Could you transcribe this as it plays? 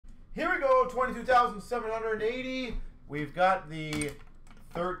Here we go, 22,780. We've got the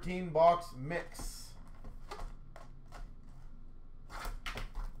 13-box mix.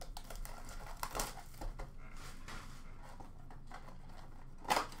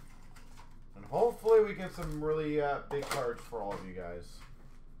 And hopefully we get some really big cards for all of you guys.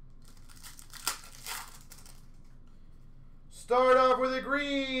 Start off with a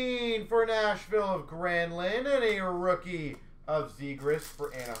green for Nashville of Granlund and a rookie of Zegras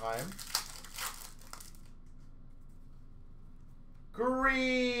for Anaheim.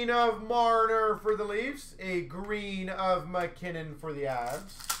 Green of Marner for the Leafs. A green of McKinnon for the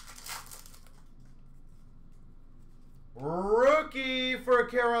Avs. Rookie for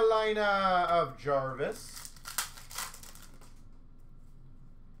Carolina of Jarvis.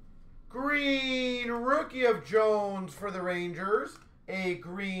 Green rookie of Jones for the Rangers. A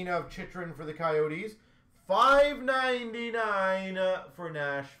green of Chychrun for the Coyotes. $5.99 for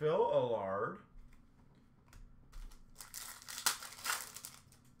Nashville, Allard.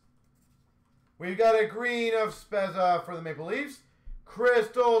 We've got a green of Spezza for the Maple Leafs.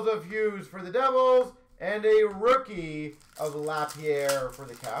 Crystals of Hughes for the Devils. And a rookie of Lapierre for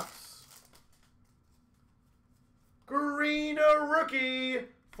the Caps. Green rookie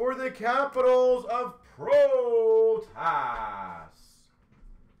for the Capitals of Protas.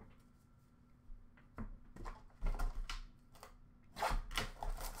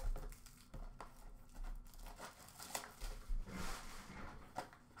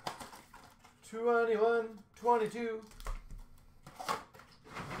 $21.22.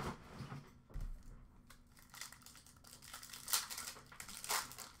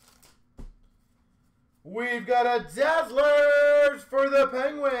 We've got a Dazzlers for the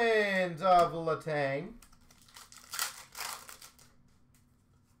Penguins of Letang.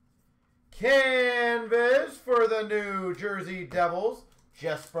 Canvas for the New Jersey Devils,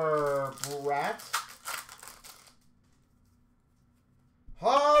 Jesper Bratt.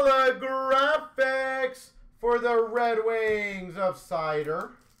 Holographics for the Red Wings of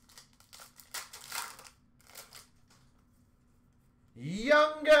Sider.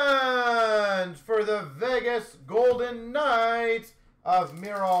 Young Guns for the Vegas Golden Knights of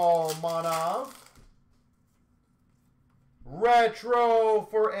Miro Manov. Retro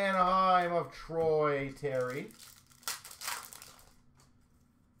for Anaheim of Troy Terry.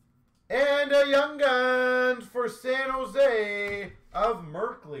 And a Young Guns for San Jose of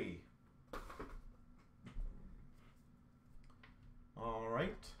Merkley. All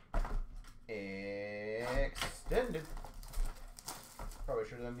right. Extended. Probably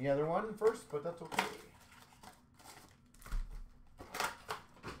should have done the other one first, but that's okay.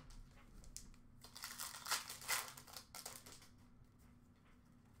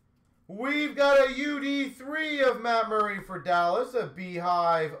 We've got a UD3 of Matt Murray for Dallas, a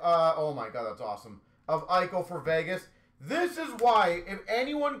Beehive, oh my god, that's awesome, of Eichel for Vegas. This is why, if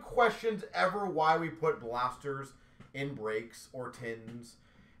anyone questions ever why we put blasters in breaks or tins,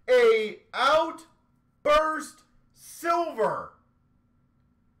 a Outburst Silver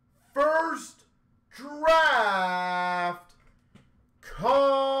first draft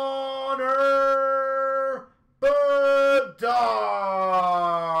Connor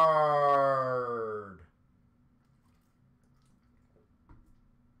Bedard.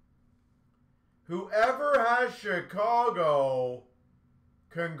 Whoever has Chicago,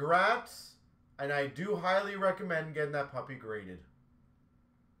 congrats, and I do highly recommend getting that puppy graded.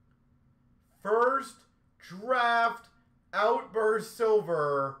 First draft Outburst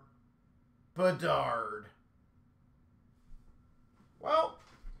Silver Bedard. Well,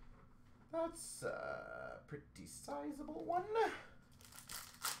 that's a pretty sizable one.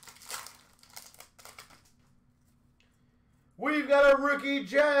 We've got a Rookie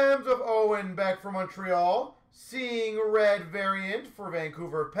Gems of Owen Beck for Montreal. Seeing Red variant for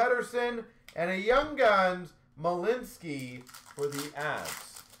Vancouver Pedersen. And a Young Guns Malinsky for the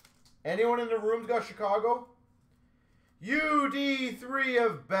Avs. Anyone in the room's got Chicago? UD3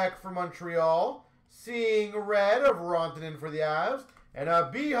 of Beck for Montreal. Seeing Red of Rantanen for the Avs. And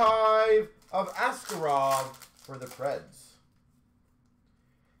a Beehive of Askarov for the Preds.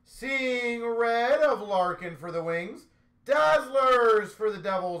 Seeing Red of Larkin for the Wings. Dazzlers for the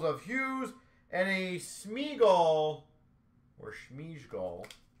Devils of Hughes. And a Smeagol, or Schmeagol,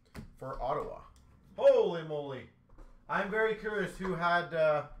 for Ottawa. Holy moly. I'm very curious who had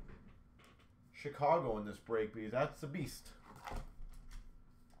Chicago in this break, because that's a beast.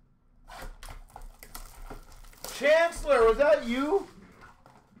 Chancellor, was that you?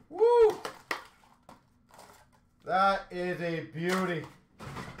 Woo! That is a beauty.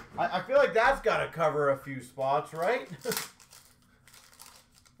 I feel like that's got to cover a few spots, right?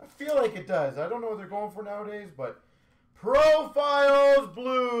 I feel like it does. I don't know what they're going for nowadays, but Profiles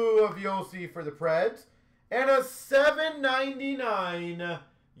blue of Yossi for the Preds. And a $7.99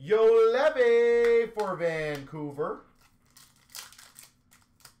 Yoleve for Vancouver.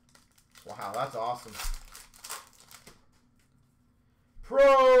 Wow, that's awesome.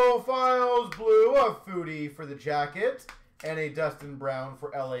 Profiles blue of Foodie for the Jackets. And a Dustin Brown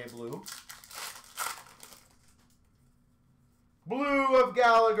for LA Blue. Blue of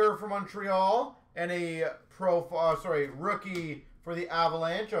Gallagher for Montreal. And a rookie for the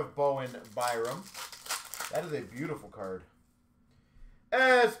Avalanche of Bowen Byram. That is a beautiful card.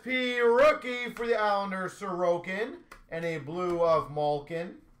 SP rookie for the Islanders, Sorokin. And a blue of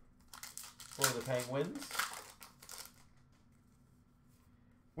Malkin for the Penguins.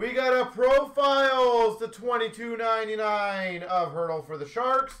 We got a Profiles to $22.99 of Hurdle for the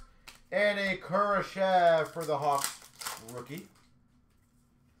Sharks. And a Kurashev for the Hawks rookie.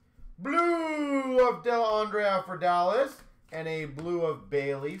 Blue of Dellandrea for Dallas. And a blue of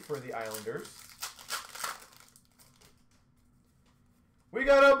Bailey for the Islanders. We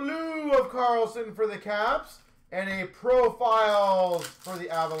got a blue of Carlson for the Caps. And a Profiles for the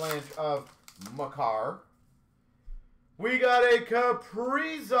Avalanche of Makar. We got a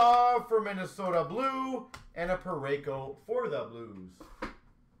Kaprizov for Minnesota Blue. And a Parayko for the Blues.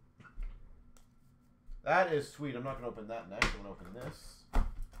 That is sweet. I'm not going to open that next. I'm going to open this.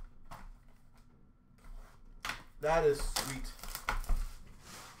 That is sweet.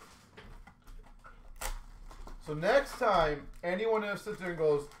 So next time, anyone who sits there and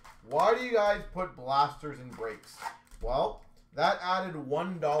goes, why do you guys put blasters in breaks? Well, that added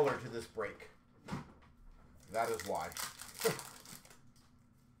 $1 to this break. That is why.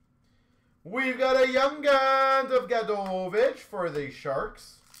 We've got a Young Guns of Gadovich for the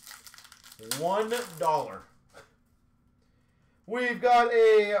Sharks. $1. We've got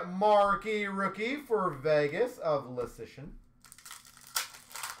a marquee rookie for Vegas of Lysician.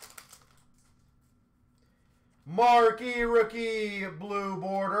 Marquee rookie blue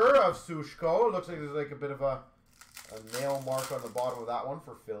border of Sushko. It looks like there's like a bit of a nail mark on the bottom of that one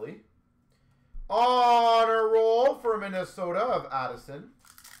for Philly. Honor roll for Minnesota of Addison.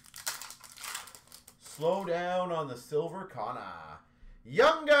 Slow down on the silver Kana.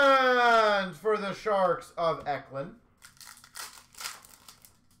 Young Guns for the Sharks of Eklund.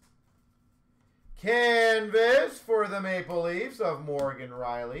 Canvas for the Maple Leafs of Morgan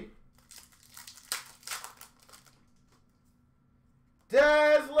Riley.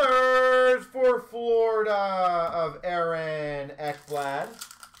 Dazzlers for Florida of Aaron Ekblad.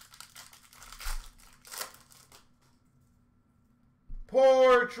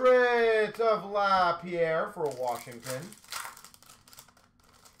 Portrait of LaPierre for Washington.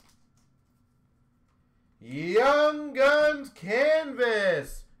 Young Guns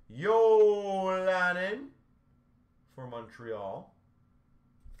Canvas. Yolanen for Montreal.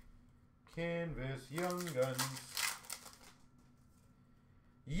 Canvas Young Guns.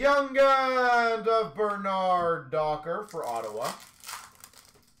 Young Guns of Bernard Docker for Ottawa.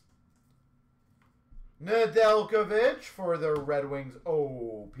 Nedeljkovic for the Red Wings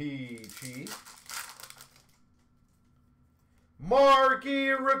OPG. Marquee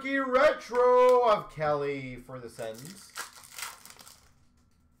Rookie Retro of Kelly for the Sens.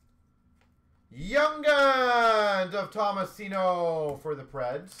 Young Guns of Tomasino for the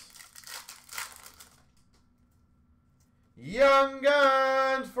Preds. Young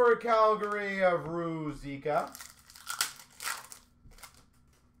Guns for Calgary of Ruzika.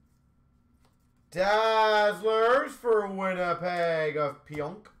 Dazzlers for Winnipeg of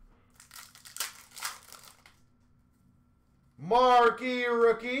Pionk. Marquee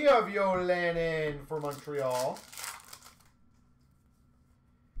rookie of Yolanen for Montreal.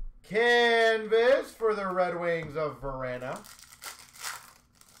 Canvas for the Red Wings of Verana.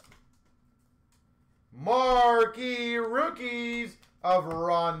 Marquee rookies of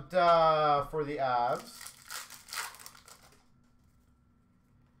Ronta for the Avs.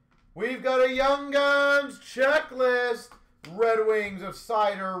 We've got a Young Guns checklist. Red Wings of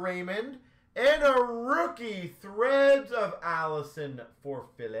Cider Raymond. And a rookie Threads of Allison for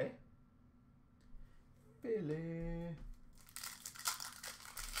Philly.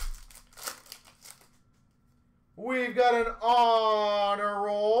 We've got an honor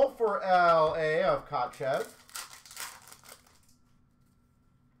roll for LA of Kotchev.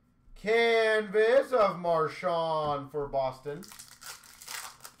 Canvas of Marchand for Boston.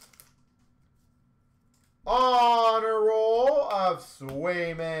 Honor roll of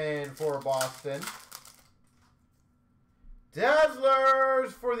Swayman for Boston.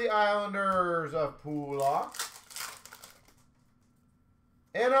 Dazzlers for the Islanders of Pulak.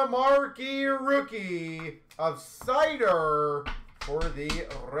 And a marquee rookie of Cider for the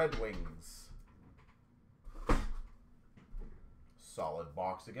Red Wings. Solid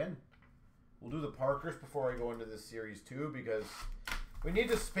box again. We'll do the Parkers before I go into this series too, because we need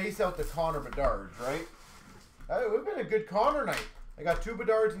to space out the Connor Bedards, right? We've been a good Connor night. I got 2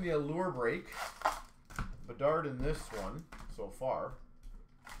 Bedards in the Allure break. Bedard in this one so far.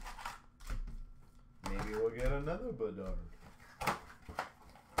 Maybe we'll get another Bedard.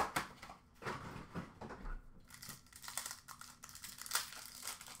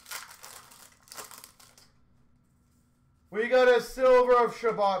 We got a silver of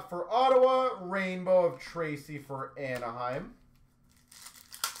Shabbat for Ottawa, rainbow of Tracy for Anaheim.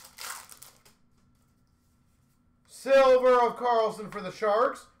 Silver of Carlson for the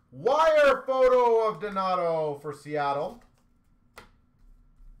Sharks. Wire photo of Donato for Seattle.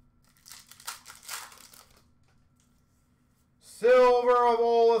 Silver of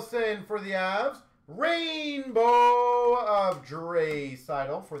Olsen for the Avs. Rainbow of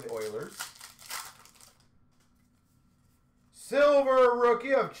Draisaitl for the Oilers. Silver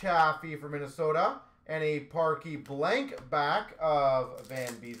rookie of Chaffee for Minnesota. And a Parkey blank back of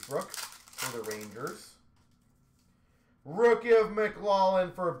Van Beesbrook for the Rangers. Rookie of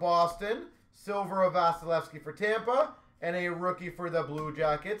McLaughlin for Boston. Silver of Vasilevsky for Tampa. And a rookie for the Blue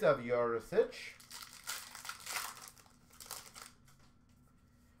Jackets of Jurisic.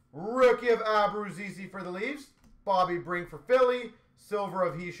 Rookie of Abruzzese for the Leafs. Bobby Brink for Philly. Silver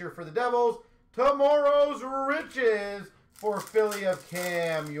of Heischer for the Devils. Tomorrow's Riches for Philly of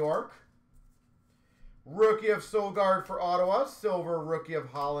Cam York. Rookie of Sogard for Ottawa. Silver rookie of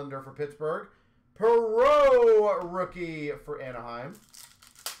Hollander for Pittsburgh. Perot rookie for Anaheim.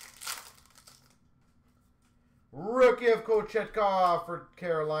 Rookie of Kochetkov for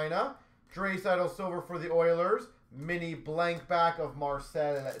Carolina. Draisaitl silver for the Oilers. Mini blank back of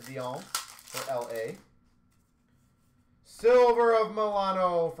Marcel Dion for LA. Silver of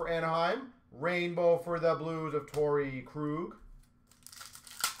Milano for Anaheim. Rainbow for the Blues of Torrey Krug.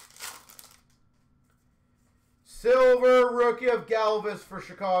 Silver rookie of Galvis for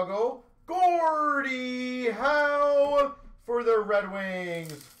Chicago. Gordie Howe for the Red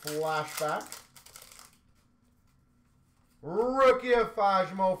Wings flashback. Rookie of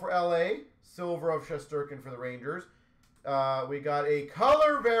Fajmo for LA. Silver of Shesterkin for the Rangers. We got a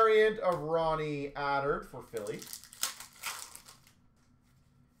color variant of Ronnie Attard for Philly.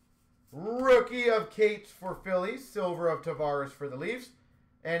 Rookie of Cates for Philly. Silver of Tavares for the Leafs.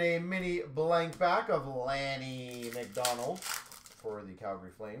 And a mini blank back of Lanny McDonald for the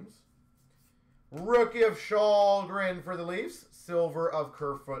Calgary Flames. Rookie of Shalgren for the Leafs. Silver of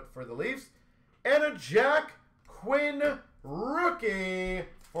Kerfoot for the Leafs. And a Jack Quinn rookie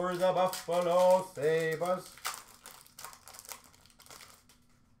for the Buffalo Sabres.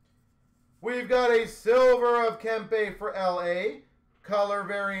 We've got a silver of Kempe for LA. Color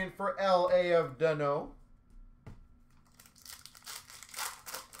variant for LA of Dano.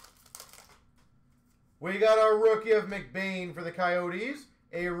 We got a rookie of McBain for the Coyotes.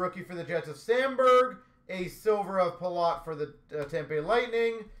 A rookie for the Jets of Sandberg. A silver of Palat for the Tampa Bay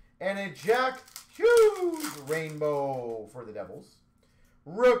Lightning. And a Jack Hughes rainbow for the Devils.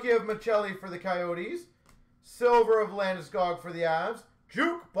 Rookie of Michelli for the Coyotes. Silver of Landeskog for the Avs.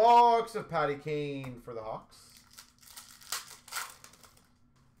 Jukebox of Patty Kane for the Hawks.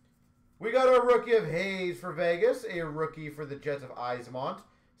 We got a rookie of Hayes for Vegas. A rookie for the Jets of Eismont.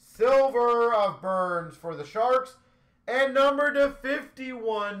 Silver of Burns for the Sharks. And number to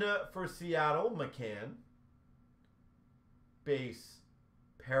 51 for Seattle, McCann. Base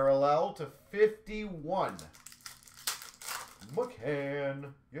parallel to 51.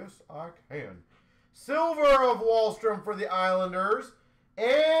 McCann. Yes, I can. Silver of Wallstrom for the Islanders.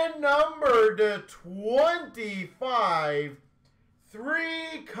 And number to 25.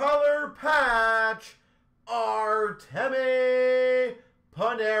 3-color patch. Artemi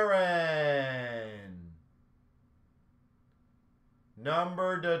Panarin.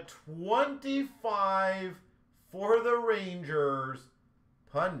 Number to 25 for the Rangers.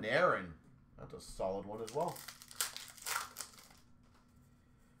 Panarin. That's a solid one as well.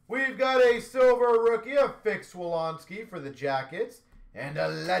 We've got a silver rookie of Fix Wolonski for the Jackets. And a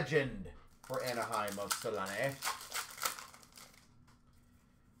legend for Anaheim of Solane.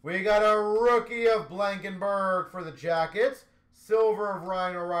 We got a rookie of Blankenberg for the Jackets. Silver of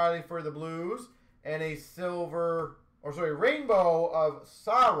Ryan O'Reilly for the Blues. And a rainbow of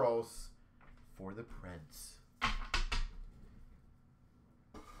Saros for the Preds.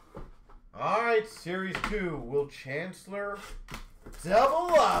 All right, Series 2. Will Chancellor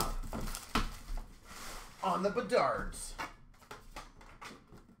double up on the Bedards?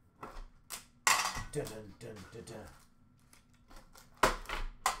 Dun, dun, dun, dun, dun.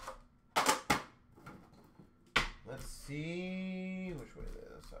 Let's see which way it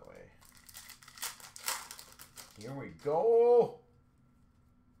is. That way. Here we go.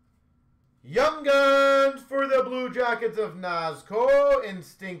 Young Guns for the Blue Jackets of Nazco.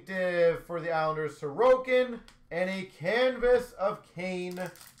 Instinctive for the Islanders, Sorokin. And a canvas of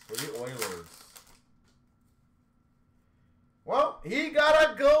Kane for the Oilers. Well, he got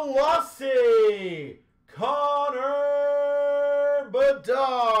a glossy Connor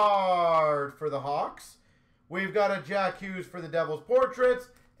Bedard for the Hawks. We've got a Jack Hughes for the Devils Portraits.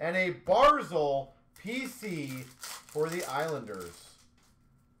 And a Barzal PC for the Islanders.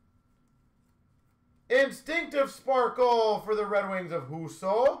 Instinctive Sparkle for the Red Wings of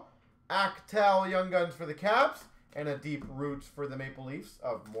Husso. Actel Young Guns for the Caps. And a Deep Roots for the Maple Leafs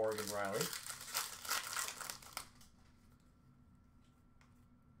of Morgan Riley.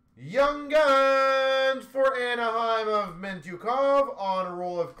 Young Guns for Anaheim of Mintyukov. On a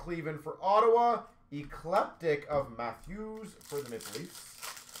roll of Cleveland for Ottawa. Eclectic of Matthews for the Maple Leafs.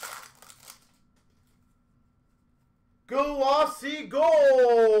 Glossy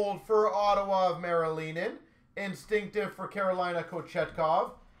Gold for Ottawa of Marilinen. Instinctive for Carolina,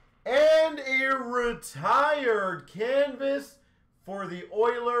 Kochetkov. And a retired canvas for the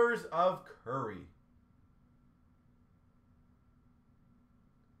Oilers of Curry.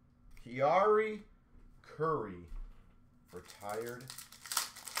 Chiari Curry. Retired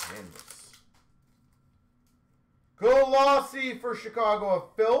canvas. Glossy for Chicago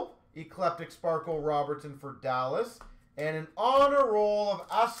of Phil. Eclectic Sparkle Robertson for Dallas. And an honor roll of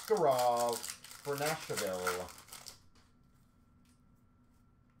Askarov for Nashville.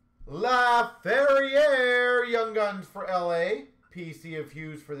 Laferriere Young Guns for LA. PC of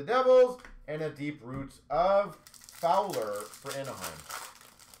Hughes for the Devils. And a Deep Roots of Fowler for Anaheim.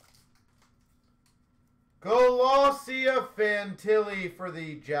 Glossy of Fantilli for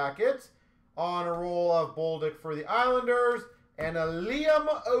the Jackets. On a roll of Bolduc for the Islanders. And a Liam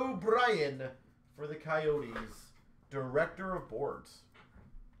O'Brien for the Coyotes. Director of Boards.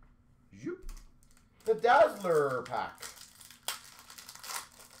 Zoop. The Dazzler pack.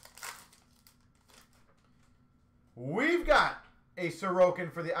 We've got a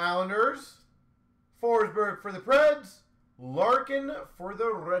Sorokin for the Islanders. Forsberg for the Preds. Larkin for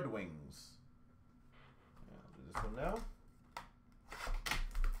the Red Wings. I'll do this one now.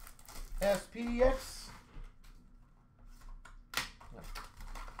 SPX.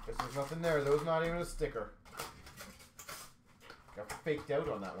 Guess there's nothing there. There was not even a sticker. Got faked out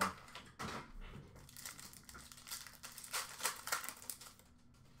on that one.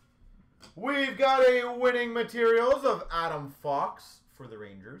 We've got a winning materials of Adam Fox for the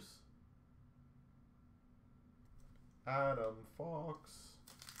Rangers. Adam Fox.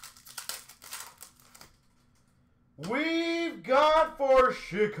 We've got for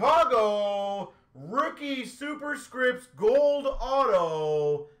Chicago rookie superscripts gold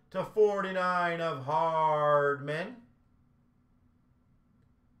auto to 49 of Hardman.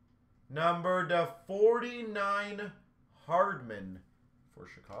 Number to 49 Hardman for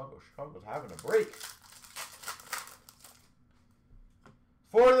Chicago. Chicago's having a break.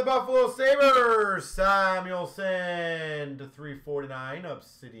 For the Buffalo Sabres, Samuelson to 349,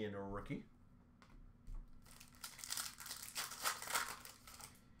 Obsidian rookie.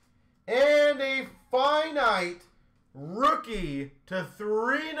 And a finite rookie to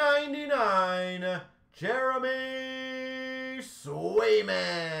 399, Jeremy Swayman.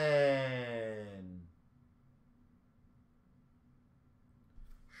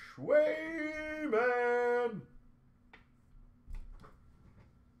 Swayman.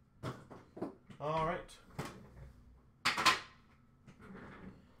 All right.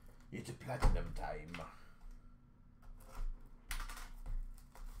 It's a platinum time.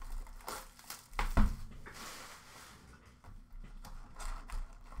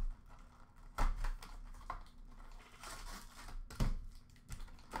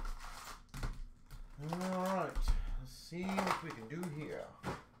 All right. Let's see what we can do here.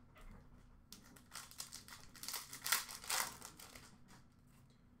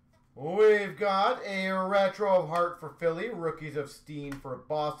 We've got a retro of Hart for Philly, rookies of Steen for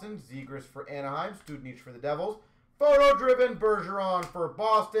Boston, Zegras for Anaheim, Studnich for the Devils, photo-driven Bergeron for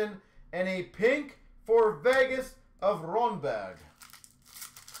Boston, and a pink for Vegas of Ronberg.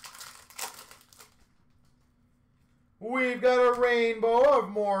 We've got a rainbow of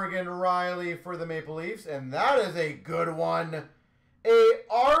Morgan Riley for the Maple Leafs, and that is a good one. A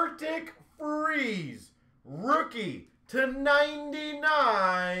Arctic Freeze, rookie to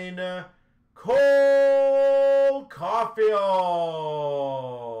 99, Cole Caulfield.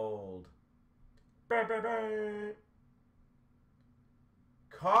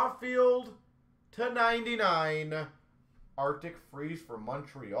 Caulfield /99. Arctic Freeze for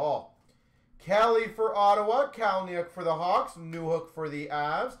Montreal. Kelly for Ottawa. Kalniuk for the Hawks. Newhook for the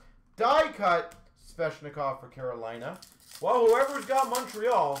Avs. Die cut. Svechnikov for Carolina. Well, whoever's got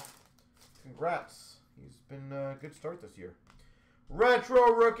Montreal, congrats. He's been a good start this year.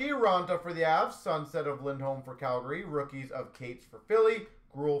 Retro rookie. Ronta for the Avs. Sunset of Lindholm for Calgary. Rookies of Cates for Philly.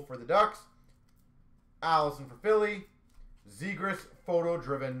 Gruel for the Ducks. Allison for Philly. Zegras photo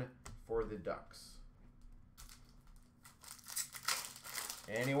driven for the Ducks.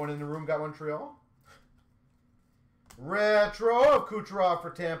 Anyone in the room got Montreal? Retro of Kucherov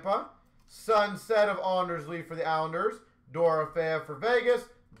for Tampa. Sunset of Andersley for the Islanders. Dorofeyev for Vegas.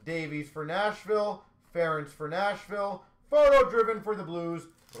 Davies for Nashville. Ferentz for Nashville. Photo driven for the Blues.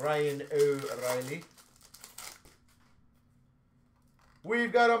 Ryan O'Reilly.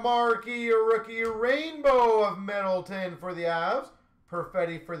 We've got a marquee rookie rainbow of Middleton for the Avs.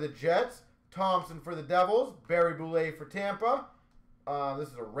 Perfetti for the Jets. Thompson for the Devils. Barry Boulay for Tampa. This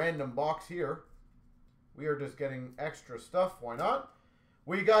is a random box here. We are just getting extra stuff. Why not?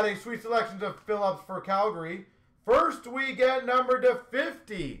 We got a sweet selection of Phillips for Calgary. First, we get number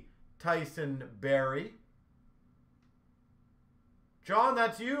 /50, Tyson Barrie. John,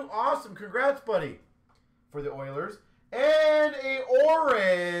 that's you. Awesome. Congrats, buddy, for the Oilers. And a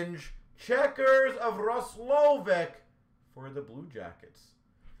orange checkers of Roslovic for the Blue Jackets.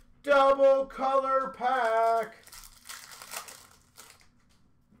 Double color pack.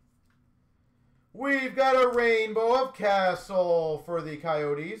 We've got a rainbow of Castle for the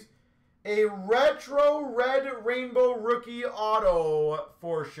Coyotes. A retro red rainbow rookie auto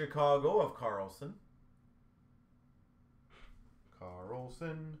for Chicago of Carlson.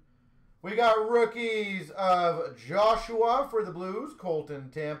 We got rookies of Joshua for the Blues. Colton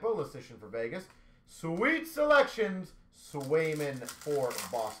Tampa. Lecition for Vegas. Sweet selections. Swayman for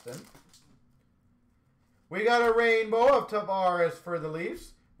Boston. We got a rainbow of Tavares for the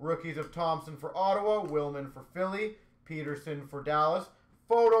Leafs. Rookies of Thompson for Ottawa. Willman for Philly. Peterson for Dallas.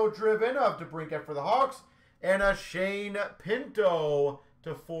 Photo driven of DeBrincat for the Hawks. And a Shane Pinto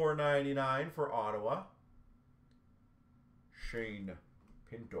 /499 for Ottawa. Shane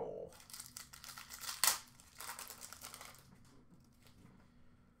Pinto.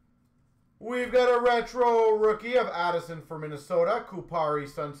 We've got a retro rookie of Addison for Minnesota. Kupari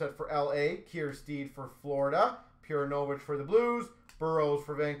Sunset for LA. Kiersteed for Florida. Puranovich for the Blues. Burrows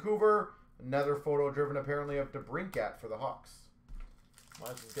for Vancouver. Another photo driven apparently of DeBrincat for the Hawks.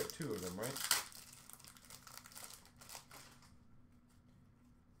 Might as well get two of them, right?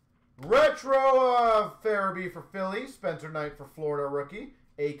 Retro of Farabee for Philly. Spencer Knight for Florida rookie.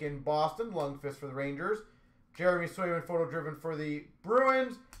 Aiken Boston. Lundqvist for the Rangers. Jeremy Swayman photo driven for the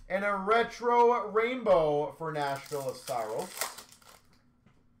Bruins. And a retro rainbow for Nashville of Saros.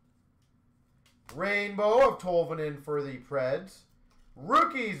 Rainbow of Tolvanen for the Preds.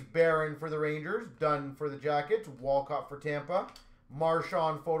 Rookies Barron for the Rangers. Dunn for the Jackets. Walcott for Tampa.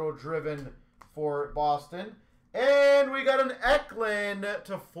 Marchand photo driven for Boston. And we got an Eklund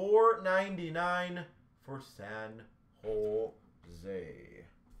 /499 for San Jose.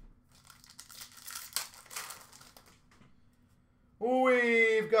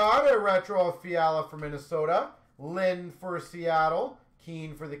 We've got a retro of Fiala for Minnesota. Lynn for Seattle.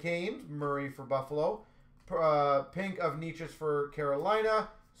 Keane for the Canes. Murray for Buffalo. Pink of Nietzsche for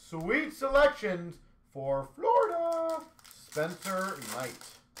Carolina. Sweet selections for Florida. Spencer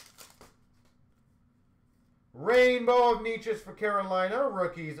Knight. Rainbow of Nietzsche for Carolina.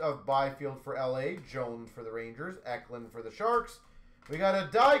 Rookies of Byfield for LA. Jones for the Rangers. Eklund for the Sharks. We got a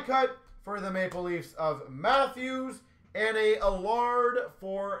die cut for the Maple Leafs of Matthews. And a Allard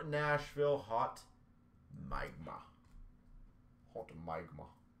for Nashville. Hot Magma. Hot Magma.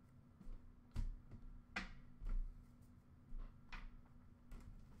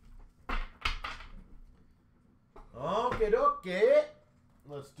 Okay.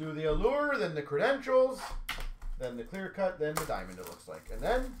 Let's do the Allure, then the Credentials, then the Clear Cut, then the Diamond, it looks like. And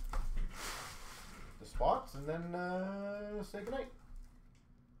then the spots, and then say goodnight.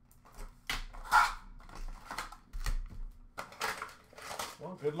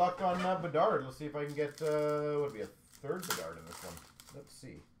 Well, good luck on Bedard. Let's see if I can get, what would be a third Bedard in this one. Let's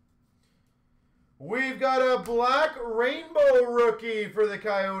see. We've got a black rainbow rookie for the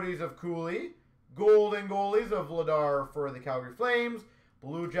Coyotes of Cooley. Golden goalies of Vladar for the Calgary Flames.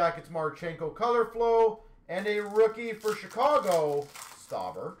 Blue Jackets Marchenko Color Flow. And a rookie for Chicago,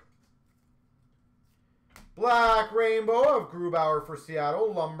 Stauber. Black rainbow of Grubauer for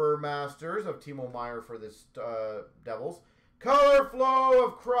Seattle. Lumber Masters of Timo Meier for the Devils. Color Flow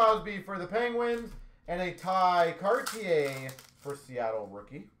of Crosby for the Penguins. and a Ty Cartier for Seattle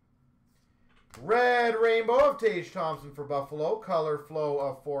rookie. Red Rainbow of Tage Thompson for Buffalo. Color Flow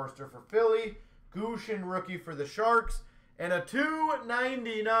of Forrester for Philly. Gushin rookie for the Sharks. And a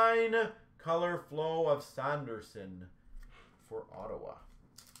 /299 Color Flow of Sanderson for Ottawa.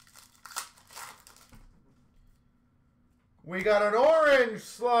 We got an orange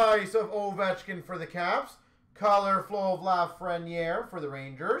slice of Ovechkin for the Caps. Color Flow of Lafreniere for the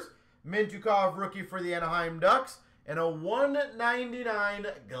Rangers. Mintukov rookie for the Anaheim Ducks. And a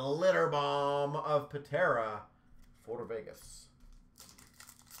 /199 Glitter Bomb of Patera for Vegas.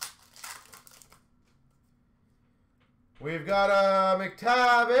 We've got a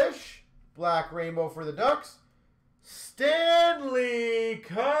McTavish, Black Rainbow for the Ducks. Stanley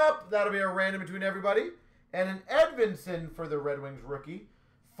Cup, that'll be a random between everybody. And an Edvinsson for the Red Wings rookie.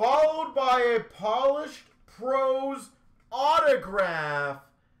 Followed by a Polished Pros autograph,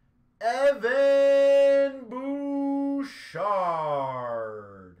 Evan Bouchard.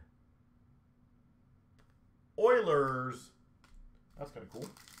 Oilers. That's kind of cool.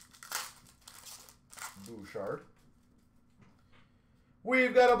 Bouchard.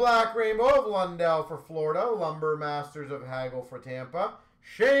 We've got a Black Rainbow of Lundell for Florida. Lumber Masters of Hagel for Tampa.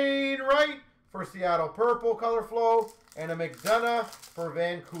 Shane Wright for Seattle Purple Color Flow. And a McDonough for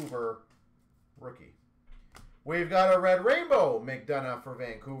Vancouver rookie. We've got a Red Rainbow McDonough for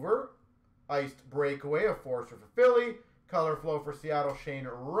Vancouver. Iced Breakaway of Forrester for Philly. Color Flow for Seattle, Shane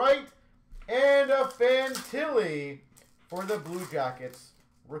Wright. And a Fantilli for the Blue Jackets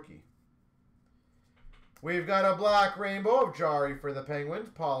rookie. We've got a Black Rainbow of Jari for the Penguins.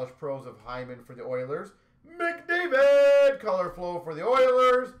 Polished Pros of Hyman for the Oilers. McDavid, Color Flow for the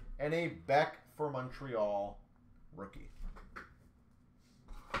Oilers. And a Beck for Montreal rookie.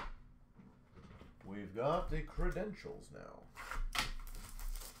 We've got the credentials now.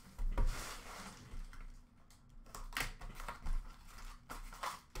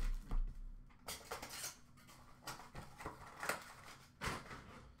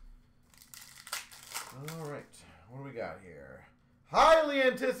 All right, what do we got here? Highly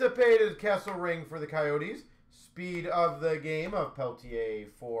anticipated Kessel ring for the Coyotes. Speed of the game of Peltier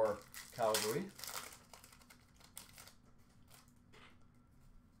for Calgary.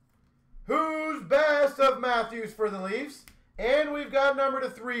 Who's best of Matthews for the Leafs. And we've got number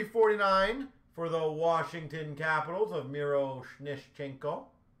 /349 for the Washington Capitals of Miro Shnishchenko.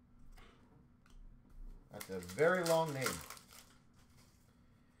 That's a very long name.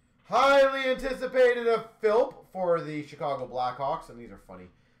 Highly anticipated of Philp for the Chicago Blackhawks. And these are funny.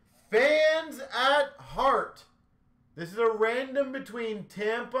 Fans at Heart. This is a random between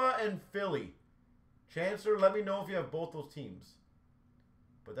Tampa and Philly. Chancellor, let me know if you have both those teams.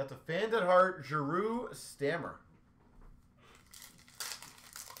 But that's a Fans at Heart, Giroux Stammer.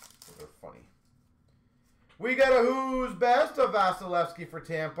 Those are funny. We got a Who's Best of Vasilevsky for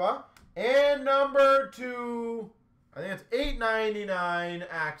Tampa. And number 2, I think it's $8.99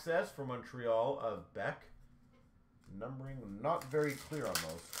 access for Montreal of Beck. Numbering not very clear on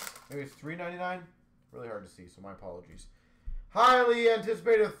those. Maybe it's $3.99. Really hard to see, so my apologies. Highly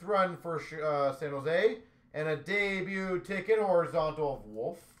anticipated Thrun for San Jose. And a debut ticket, horizontal of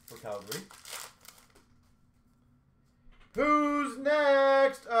Wolf for Calgary. Who's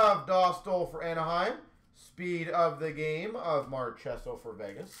next? Of Dostal for Anaheim. Speed of the game of Marchesso for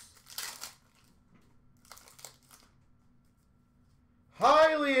Vegas.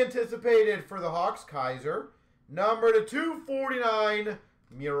 Highly anticipated for the Hawks, Kaiser. Number /249,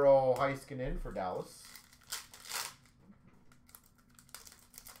 Miro Heiskanen for Dallas.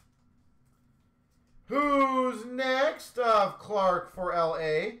 Who's next? Of Clark for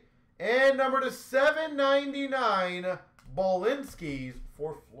LA. And number /799, Bolinski's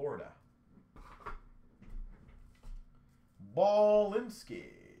for Florida.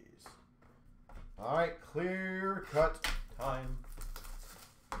 Bolinski's. All right, clear cut time.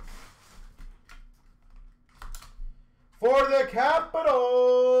 For the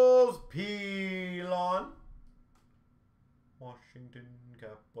Capitals, Pilon. Washington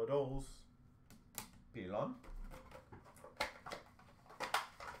Capitals. Pilon.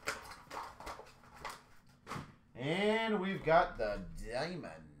 And we've got the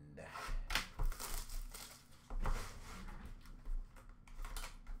Diamond.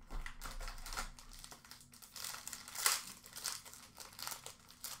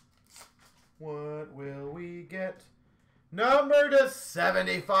 What will we get? Number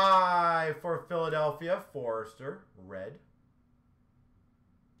 /75 for Philadelphia, Forrester, red.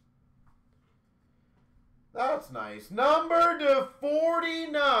 That's nice. Number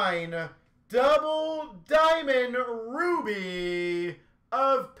 /49, double diamond ruby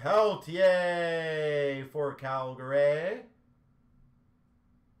of Peltier for Calgary.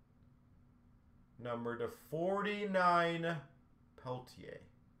 Number to 49, Peltier.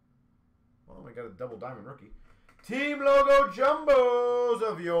 Well, we got a double diamond rookie. Team logo jumbos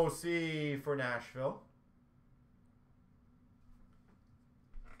of Yossi for Nashville.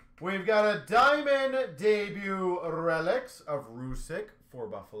 We've got a diamond debut relics of Rusick for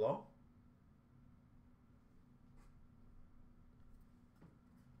Buffalo.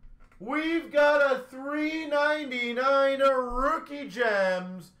 We've got a $3.99 rookie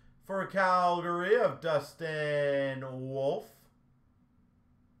gems for Calgary of Dustin Wolf.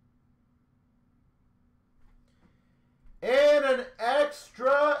 And an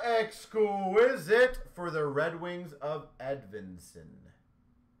extra exquisite for the Red Wings of Edvinsson.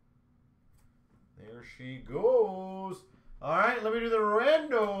 There she goes. All right, let me do the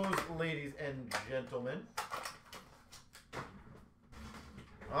randos, ladies and gentlemen.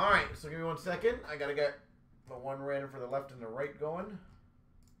 All right, so give me 1 second. I got to get the one random for the left and the right going.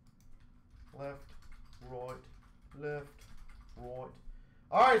 Left, right, left, right.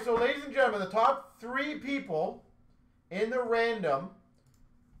 All right, so ladies and gentlemen, the top 3 people in the random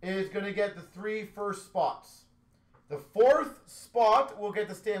is going to get the 3 first spots. The 4th spot will get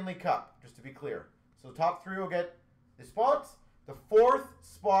the Stanley Cup, just to be clear. So the top 3 will get the spots. The 4th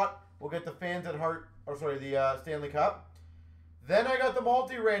spot will get the Fans at Heart, or sorry, the Stanley Cup. Then I got the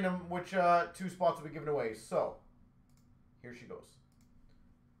multi-random, which 2 spots will be given away. So, here she goes.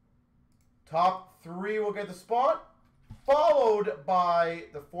 Top 3 will get the spot, followed by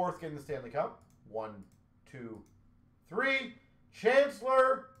the 4th getting the Stanley Cup. 1, 2, 3.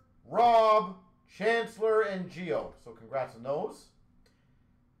 Chancellor, Rob, Chancellor, and Geo. So congrats on those.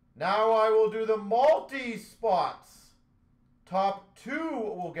 Now I will do the multi-spots. Top 2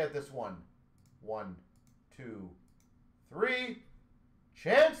 will get this one. 1, 2, 3.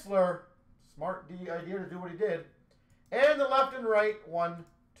 Chancellor, smart idea to do what he did. And the left and right, 1,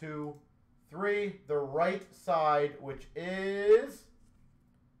 2, 3. The right side, which is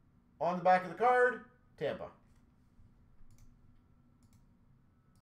on the back of the card, Tampa.